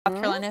South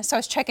Carolina, so I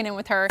was checking in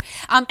with her.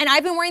 And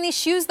I've been wearing these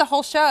shoes the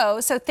whole show,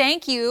 so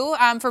thank you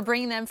for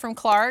bringing them from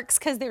Clarks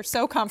because they're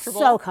so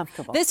comfortable. So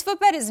comfortable. This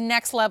footbed is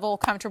next level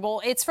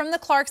comfortable. It's from the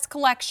Clarks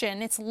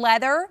collection. It's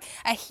leather,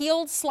 a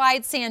heeled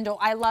slide sandal.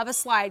 I love a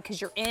slide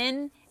because you're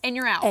in and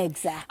you're out.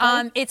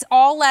 Exactly. It's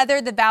all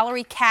leather, the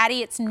Valarie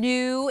Caddy. It's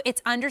new.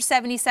 It's under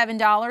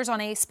 $77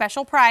 on a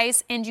special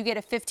price, and you get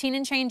a 15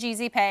 and change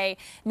easy pay,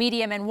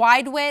 medium and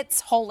wide widths,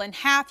 whole and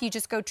half. You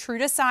just go true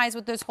to size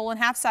with those whole and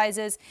half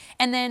sizes.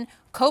 And then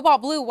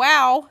cobalt blue.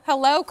 Wow.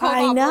 Hello, cobalt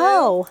blue. I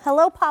know.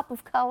 Hello, pop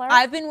of color.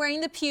 I've been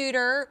wearing the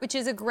pewter, which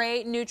is a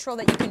great neutral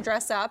that you can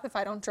dress up if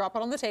I don't drop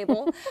it on the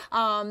table.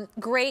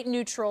 Great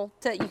neutral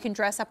that you can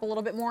dress up a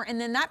little bit more. And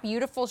then that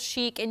beautiful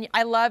chic, and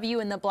I love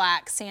you in the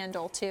black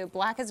sandal too.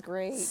 Black is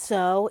great.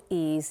 So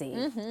easy.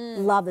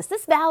 Love this.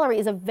 This Valarie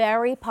is a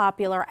very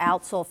popular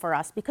outsole for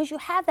us because you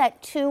have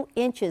that 2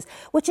 inches,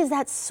 which is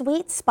that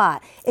sweet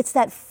spot. It's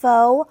that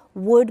faux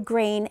wood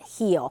grain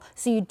heel.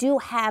 So you do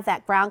have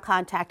that ground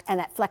contact and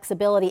that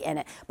flexibility in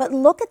it. But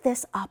look at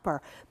this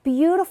upper.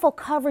 Beautiful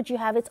coverage you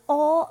have. It's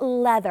all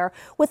leather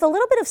with a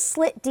little bit of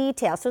slit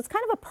detail. So it's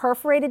kind of a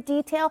perforated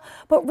detail,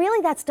 but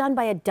really that's done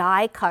by a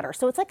die cutter.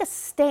 So it's like a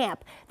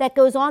stamp that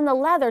goes on the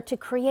leather to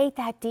create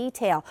that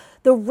detail.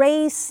 The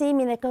raised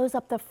seaming that goes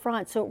up the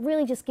front. So it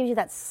really just gives you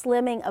that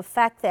slimming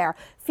effect there.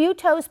 Few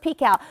toes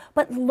peek out,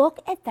 but look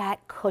at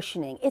that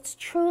cushioning. It's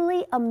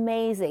truly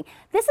amazing.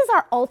 This is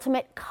our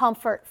ultimate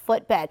comfort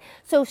footbed.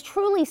 So it's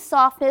truly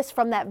softness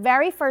from that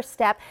very first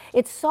step.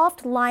 It's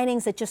soft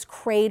linings that just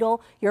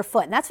cradle your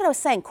foot. And that's what I was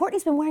saying.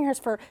 Courtney's been wearing hers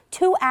for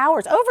 2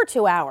 hours, over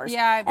 2 hours.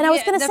 Yeah. And I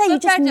was going to say, you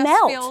just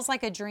melt. It feels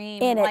like a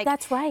dream. In it,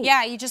 that's right.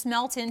 Yeah, you just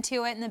melt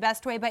into it in the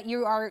best way, but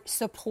you are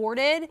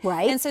supported.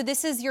 Right. And so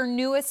this is your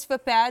newest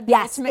footbed.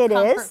 Yes, it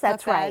is.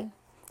 That's footbed. right.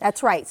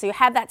 That's right. So you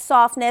have that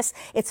softness.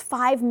 It's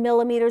 5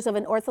 millimeters of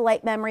an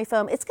Ortholite memory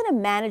foam. It's going to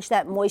manage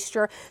that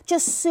moisture.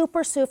 Just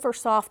super, super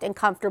soft and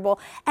comfortable.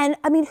 And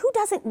I mean, who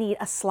doesn't need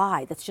a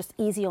slide that's just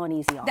easy on,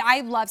 easy off? I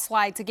love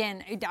slides.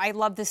 Again, I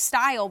love this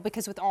style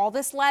because with all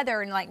this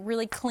leather and like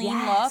really clean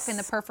look and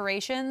the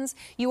perforations,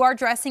 you are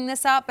dressing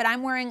this up, but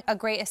I'm wearing a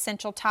great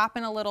essential top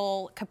and a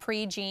little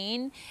capri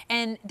jean,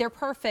 and they're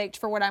perfect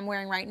for what I'm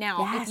wearing right now.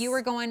 Yes. If you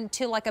were going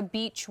to like a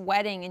beach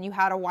wedding and you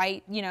had a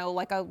white, you know,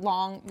 like a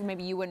long,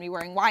 maybe you wouldn't be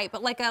wearing white,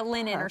 but like a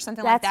linen or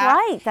something like that. That's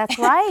right. That's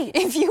right.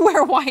 If you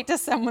wear white to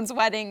someone's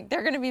wedding,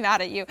 they're going to be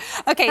mad at you.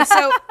 Okay,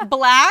 so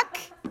black,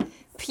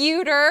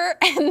 pewter,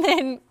 and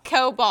then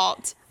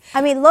cobalt.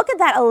 I mean, look at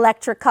that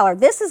electric color.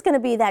 This is going to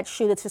be that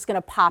shoe that's just going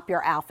to pop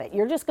your outfit.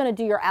 You're just going to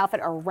do your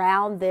outfit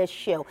around this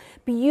shoe.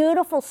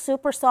 Beautiful,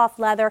 super soft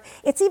leather.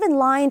 It's even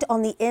lined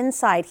on the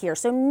inside here,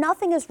 so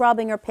nothing is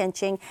rubbing or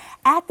pinching.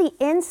 At the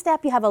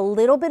instep, you have a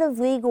little bit of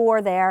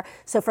velour there,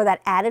 so for that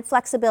added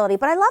flexibility.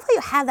 But I love how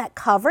you have that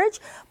coverage,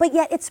 but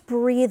yet it's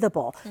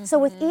breathable. So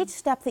with each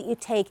step that you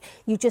take,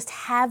 you just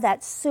have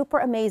that super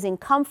amazing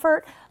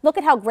comfort. Look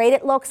at how great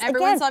it looks.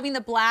 Everyone's loving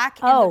the black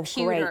and the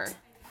pewter.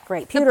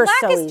 Great. Pewter the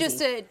black so is easy.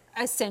 just an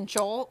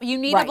essential. You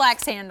need a black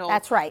sandal.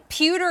 That's right.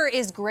 Pewter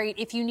is great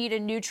if you need a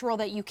neutral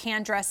that you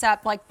can dress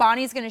up. Like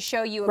Bonnie's going to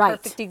show you a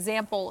perfect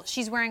example.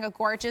 She's wearing a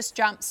gorgeous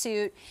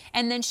jumpsuit,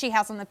 and then she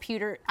has on the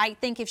pewter. I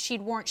think if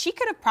she'd worn, she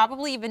could have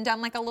probably even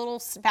done like a little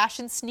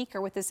fashion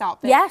sneaker with this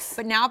outfit. Yes.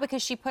 But now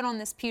because she put on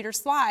this pewter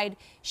slide,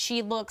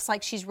 she looks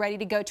like she's ready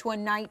to go to a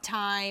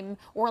nighttime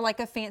or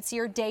like a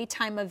fancier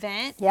daytime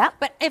event. Yeah.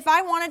 But if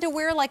I wanted to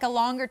wear like a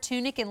longer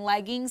tunic and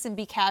leggings and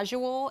be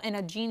casual and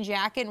a jean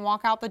jacket and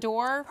walk out the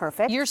door,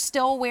 perfect. You're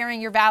still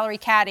wearing your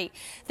Valarie Caddy.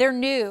 They're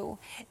new.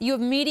 You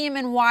have medium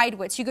and wide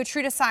widths. You go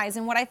true to size.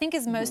 And what I think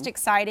is most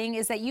exciting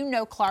is that you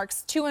know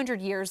Clarks, 200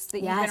 years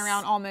that you've been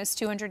around, almost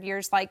 200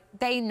 years, like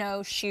they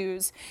know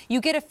shoes. You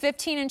get a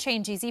 15 and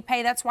change easy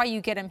pay. That's why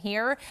you get them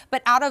here.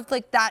 But out of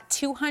like that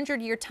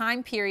 200-year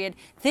time period,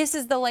 this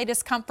is the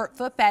latest comfort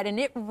footbed, and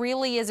it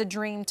really is a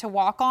dream to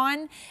walk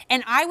on.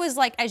 And I was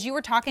like, as you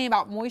were talking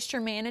about moisture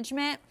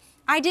management,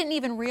 I didn't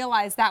even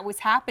realize that was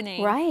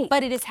happening. Right.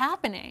 But it is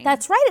happening.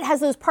 That's right. It has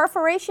those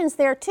perforations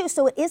there too,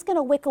 so it is going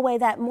to wick away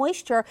that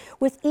moisture.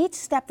 With each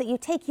step that you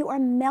take, you are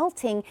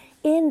melting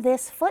in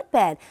this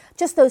footbed.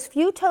 Just those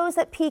few toes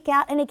that peek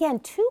out, and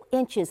again, 2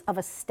 inches of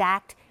a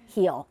stacked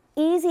heel.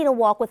 Easy to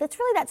walk with. It's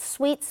really that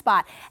sweet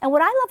spot. And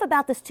what I love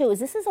about this too is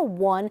this is a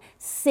one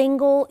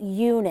single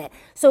unit.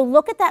 So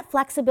look at that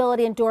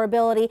flexibility and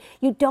durability.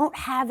 You don't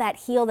have that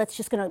heel that's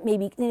just going to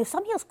maybe, you know,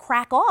 some heels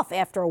crack off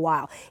after a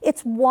while.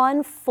 It's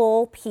one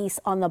full piece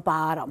on the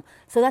bottom.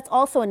 So that's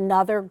also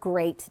another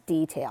great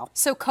detail.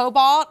 So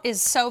cobalt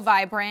is so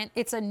vibrant.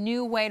 It's a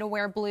new way to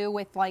wear blue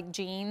with like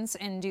jeans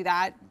and do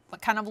that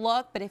kind of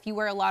look. But if you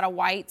wear a lot of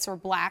whites or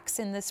blacks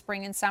in the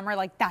spring and summer,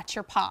 like that's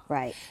your pop.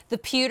 Right. The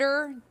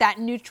pewter, that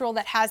neutral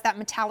that has that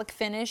metallic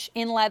finish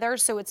in leather,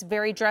 so it's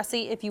very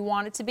dressy if you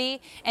want it to be.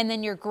 And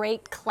then your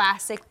great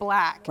classic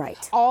black.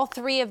 Right. All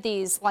three of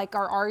these like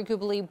are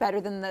arguably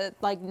better than the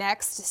like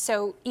next.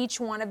 So each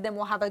one of them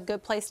will have a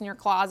good place in your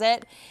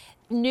closet.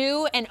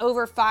 new and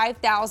over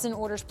 5,000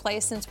 orders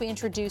placed since we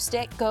introduced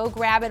it. Go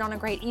grab it on a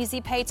great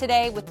easy pay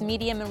today with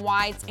medium and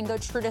wides, and go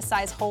true to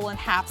size whole and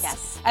halves.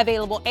 Yes.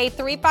 Available.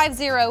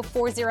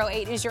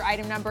 A350408 is your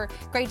item number.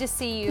 Great to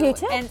see you. You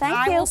too. And Thank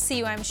I you. will see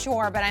you, I'm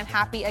sure, but I'm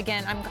happy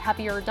again. I'm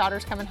happy your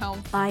daughter's coming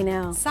home. I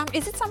know.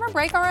 Is it summer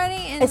break already?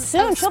 It's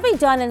soon. She'll be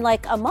done in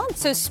like a month.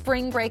 So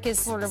spring break is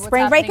sort of what's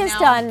Spring break is now.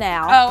 done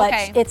now. Oh,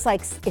 okay. But it's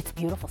like, it's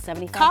beautiful,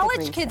 75 College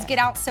degrees kids today. get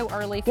out so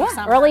early for Yeah,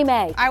 summer. early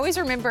May. I always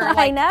remember I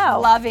like know.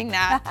 loving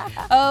that.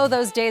 Oh,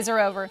 those days are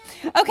over.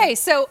 Okay,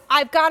 so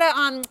I've got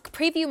to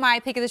preview my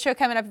pick of the show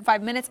coming up in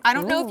 5 minutes. I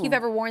don't know if you've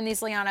ever worn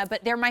these, Liana,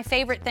 but they're my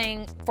favorite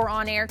thing for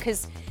on air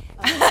because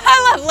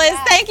I love Liz.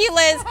 Thank you,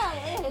 Liz.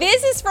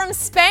 This is from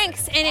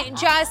Spanx, and it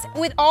just,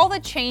 with all the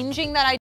changing that I